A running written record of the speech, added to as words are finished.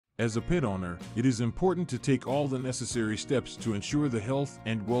As a pet owner, it is important to take all the necessary steps to ensure the health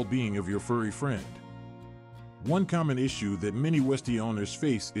and well-being of your furry friend. One common issue that many Westie owners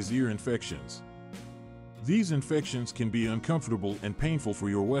face is ear infections. These infections can be uncomfortable and painful for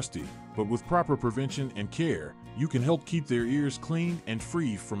your Westie, but with proper prevention and care, you can help keep their ears clean and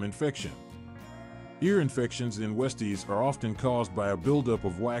free from infection. Ear infections in Westies are often caused by a buildup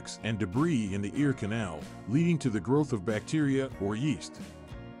of wax and debris in the ear canal, leading to the growth of bacteria or yeast.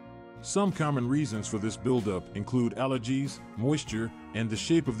 Some common reasons for this buildup include allergies, moisture, and the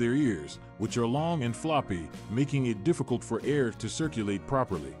shape of their ears, which are long and floppy, making it difficult for air to circulate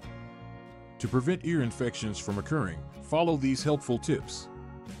properly. To prevent ear infections from occurring, follow these helpful tips.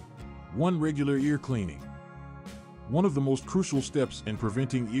 1. Regular ear cleaning. One of the most crucial steps in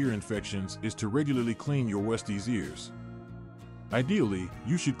preventing ear infections is to regularly clean your Westie's ears. Ideally,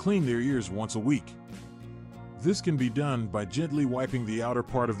 you should clean their ears once a week. This can be done by gently wiping the outer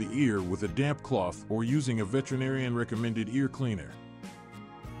part of the ear with a damp cloth or using a veterinarian-recommended ear cleaner.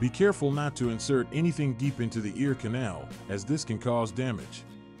 Be careful not to insert anything deep into the ear canal, as this can cause damage.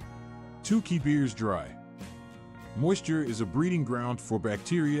 2. Keep ears dry. Moisture is a breeding ground for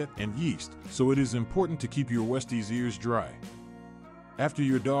bacteria and yeast, so it is important to keep your Westie's ears dry. After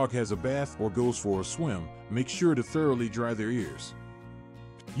your dog has a bath or goes for a swim, make sure to thoroughly dry their ears.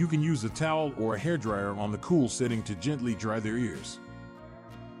 You can use a towel or a hairdryer on the cool setting to gently dry their ears.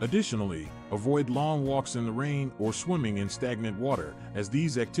 Additionally, avoid long walks in the rain or swimming in stagnant water, as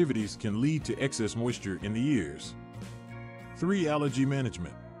these activities can lead to excess moisture in the ears. 3. Allergy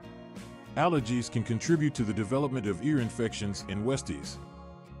management. Allergies can contribute to the development of ear infections in Westies.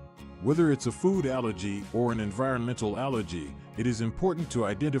 Whether it's a food allergy or an environmental allergy, it is important to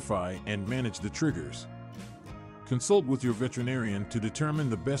identify and manage the triggers. Consult with your veterinarian to determine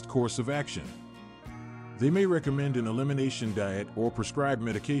the best course of action. They may recommend an elimination diet or prescribe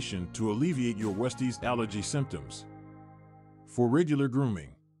medication to alleviate your Westie's allergy symptoms. 4. Regular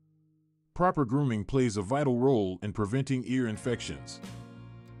grooming. Proper grooming plays a vital role in preventing ear infections.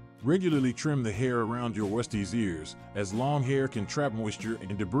 Regularly trim the hair around your Westie's ears, as long hair can trap moisture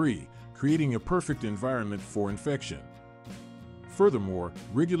and debris, creating a perfect environment for infection. Furthermore,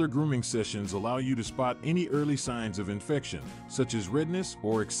 regular grooming sessions allow you to spot any early signs of infection, such as redness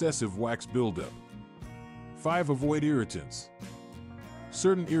or excessive wax buildup. 5. Avoid irritants.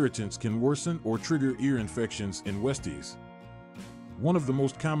 Certain irritants can worsen or trigger ear infections in Westies. One of the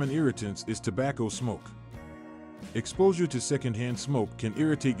most common irritants is tobacco smoke. Exposure to secondhand smoke can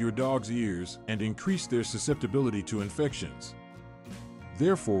irritate your dog's ears and increase their susceptibility to infections.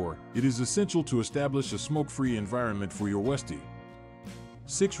 Therefore, it is essential to establish a smoke-free environment for your Westie.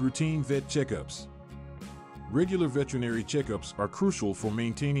 6. Routine vet checkups. Regular veterinary checkups are crucial for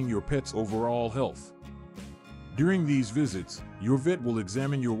maintaining your pet's overall health. During these visits, your vet will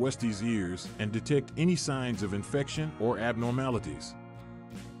examine your Westie's ears and detect any signs of infection or abnormalities.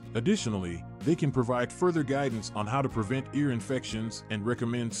 Additionally, they can provide further guidance on how to prevent ear infections and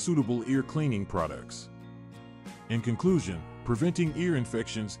recommend suitable ear cleaning products. In conclusion, preventing ear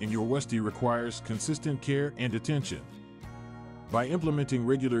infections in your Westie requires consistent care and attention. By implementing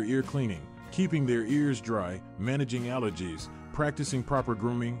regular ear cleaning, keeping their ears dry, managing allergies, practicing proper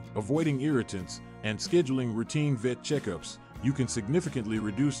grooming, avoiding irritants, and scheduling routine vet checkups, you can significantly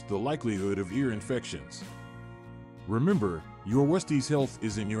reduce the likelihood of ear infections. Remember, your Westie's health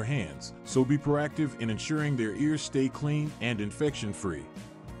is in your hands, so be proactive in ensuring their ears stay clean and infection-free.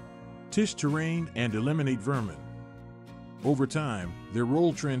 Tish terrain and eliminate vermin. Over time, their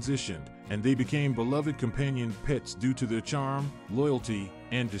role transitioned, and they became beloved companion pets due to their charm, loyalty,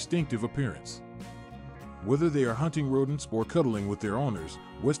 and distinctive appearance. Whether they are hunting rodents or cuddling with their owners,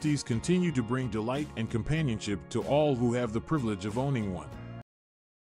 Westies continue to bring delight and companionship to all who have the privilege of owning one.